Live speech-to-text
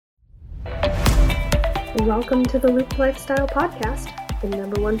Welcome to the Loop Lifestyle Podcast, the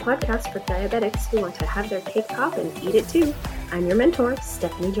 #1 podcast for diabetics who want to have their cake pop and eat it too. I'm your mentor,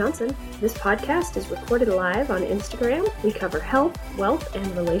 Stephanie Johnson. This podcast is recorded live on Instagram. We cover health, wealth, and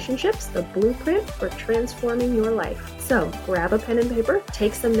relationships, the blueprint for transforming your life. So grab a pen and paper,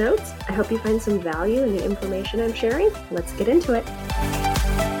 take some notes. I hope you find some value in the information I'm sharing. Let's get into it.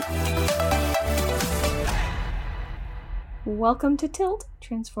 Welcome to Tilt,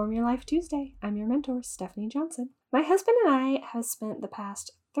 Transform Your Life Tuesday. I'm your mentor, Stephanie Johnson. My husband and I have spent the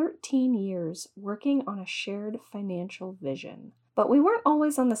past 13 years working on a shared financial vision, but we weren't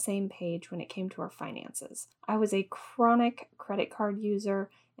always on the same page when it came to our finances. I was a chronic credit card user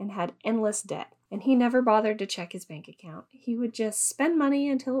and had endless debt, and he never bothered to check his bank account. He would just spend money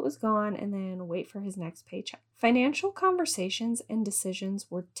until it was gone and then wait for his next paycheck. Financial conversations and decisions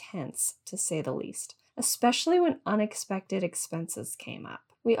were tense, to say the least, especially when unexpected expenses came up.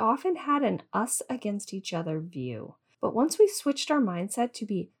 We often had an us against each other view, but once we switched our mindset to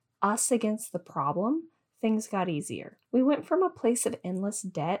be us against the problem, things got easier. We went from a place of endless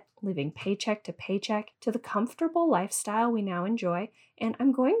debt, living paycheck to paycheck, to the comfortable lifestyle we now enjoy, and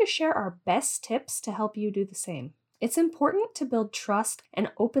I'm going to share our best tips to help you do the same. It's important to build trust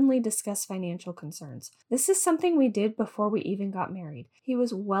and openly discuss financial concerns. This is something we did before we even got married. He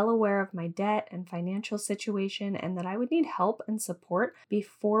was well aware of my debt and financial situation and that I would need help and support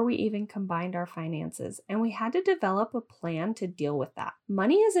before we even combined our finances, and we had to develop a plan to deal with that.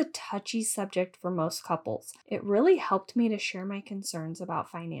 Money is a touchy subject for most couples. It really helped me to share my concerns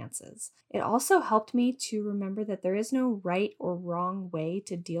about finances. It also helped me to remember that there is no right or wrong way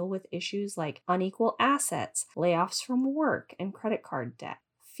to deal with issues like unequal assets, layoffs from work, and credit card debt.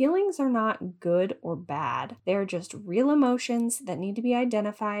 Feelings are not good or bad. They are just real emotions that need to be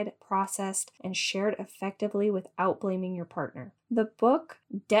identified, processed, and shared effectively without blaming your partner. The book,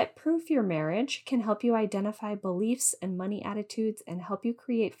 Debt Proof Your Marriage, can help you identify beliefs and money attitudes and help you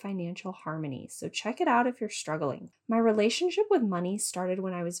create financial harmony. So check it out if you're struggling. My relationship with money started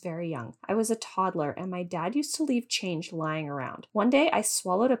when I was very young. I was a toddler and my dad used to leave change lying around. One day I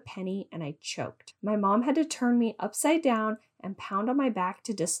swallowed a penny and I choked. My mom had to turn me upside down and pound on my back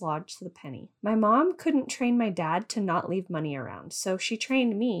to dislodge the penny. My mom couldn't train my dad to not leave money around, so she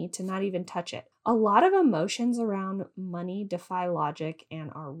trained me to not even touch it. A lot of emotions around money defy logic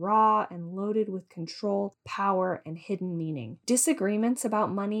and are raw and loaded with control, power, and hidden meaning. Disagreements about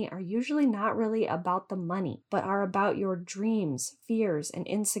money are usually not really about the money, but are about your dreams, fears, and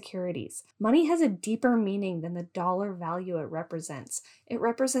insecurities. Money has a deeper meaning than the dollar value it represents. It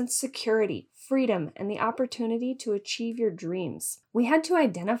represents security, freedom, and the opportunity to achieve your dreams. We had to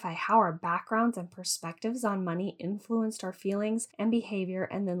identify how our backgrounds and perspectives on money influenced our feelings and behavior,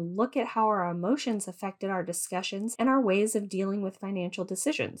 and then look at how our emotions affected our discussions and our ways of dealing with financial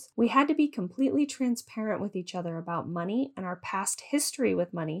decisions. We had to be completely transparent with each other about money and our past history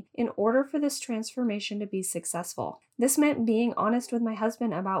with money in order for this transformation to be successful. This meant being honest with my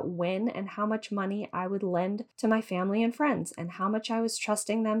husband about when and how much money I would lend to my family and friends, and how much I was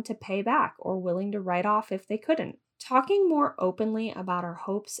trusting them to pay back or willing to write off if they couldn't. Talking more openly about our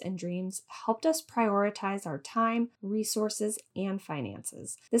hopes and dreams helped us prioritize our time, resources, and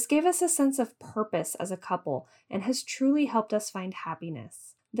finances. This gave us a sense of purpose as a couple and has truly helped us find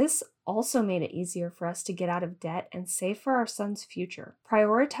happiness. This also made it easier for us to get out of debt and save for our son's future.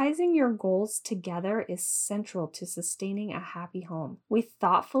 Prioritizing your goals together is central to sustaining a happy home. We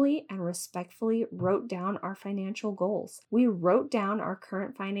thoughtfully and respectfully wrote down our financial goals. We wrote down our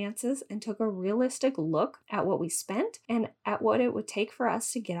current finances and took a realistic look at what we spent and at what it would take for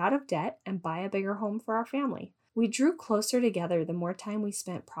us to get out of debt and buy a bigger home for our family. We drew closer together the more time we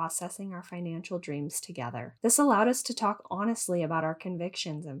spent processing our financial dreams together. This allowed us to talk honestly about our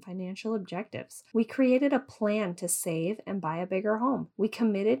convictions and financial objectives. We created a plan to save and buy a bigger home. We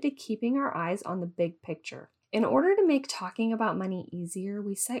committed to keeping our eyes on the big picture. In order to make talking about money easier,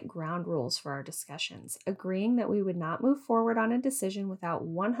 we set ground rules for our discussions, agreeing that we would not move forward on a decision without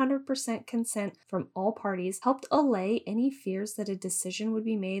 100% consent from all parties helped allay any fears that a decision would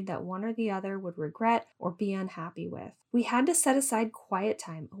be made that one or the other would regret or be unhappy with. We had to set aside quiet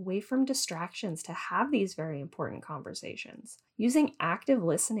time away from distractions to have these very important conversations. Using active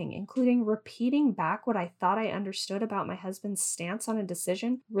listening, including repeating back what I thought I understood about my husband's stance on a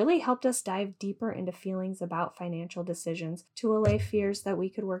decision, really helped us dive deeper into feelings about financial decisions to allay fears that we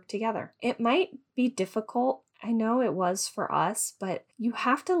could work together. It might be difficult. I know it was for us, but you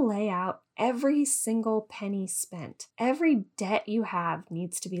have to lay out every single penny spent. Every debt you have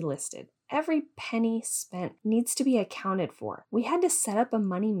needs to be listed. every penny spent needs to be accounted for. We had to set up a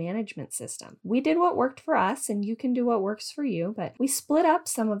money management system. We did what worked for us, and you can do what works for you, but we split up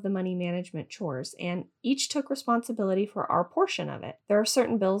some of the money management chores and each took responsibility for our portion of it. There are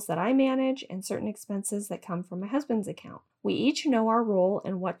certain bills that I manage and certain expenses that come from my husband's account. We each know our role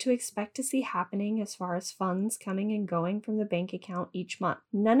and what to expect to see happening as far as funds coming and going from the bank account each month.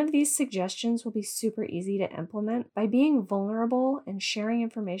 None of these suggestions will be super easy to implement. By being vulnerable and sharing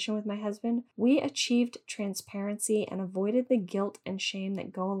information with my husband, we achieved transparency and avoided the guilt and shame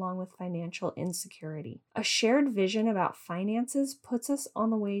that go along with financial insecurity. A shared vision about finances puts us on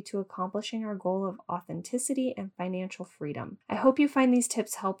the way to accomplishing our goal of authenticity and financial freedom. I hope you find these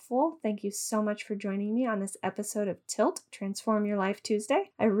tips helpful. Thank you so much for joining me on this episode of Tilt, Transform Your Life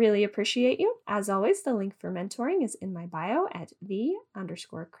Tuesday. I really appreciate you. As always, the link for mentoring is in my bio at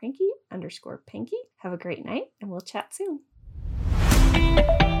the_cranky_panky. Have a great night, and we'll chat soon.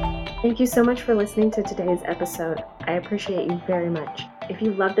 Thank you so much for listening to today's episode. I appreciate you very much. If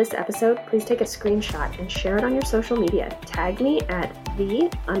you love this episode, please take a screenshot and share it on your social media. Tag me at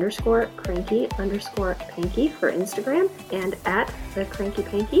the_cranky_panky for Instagram and at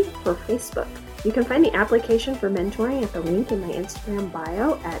 @thecrankypanky for Facebook. You can find the application for mentoring at the link in my Instagram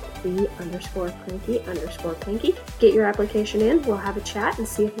bio at the_cranky_panky. Get your application in, we'll have a chat and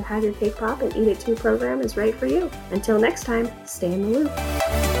see if the Have Your Cake Pop and Eat It Too program is right for you. Until next time, stay in the loop.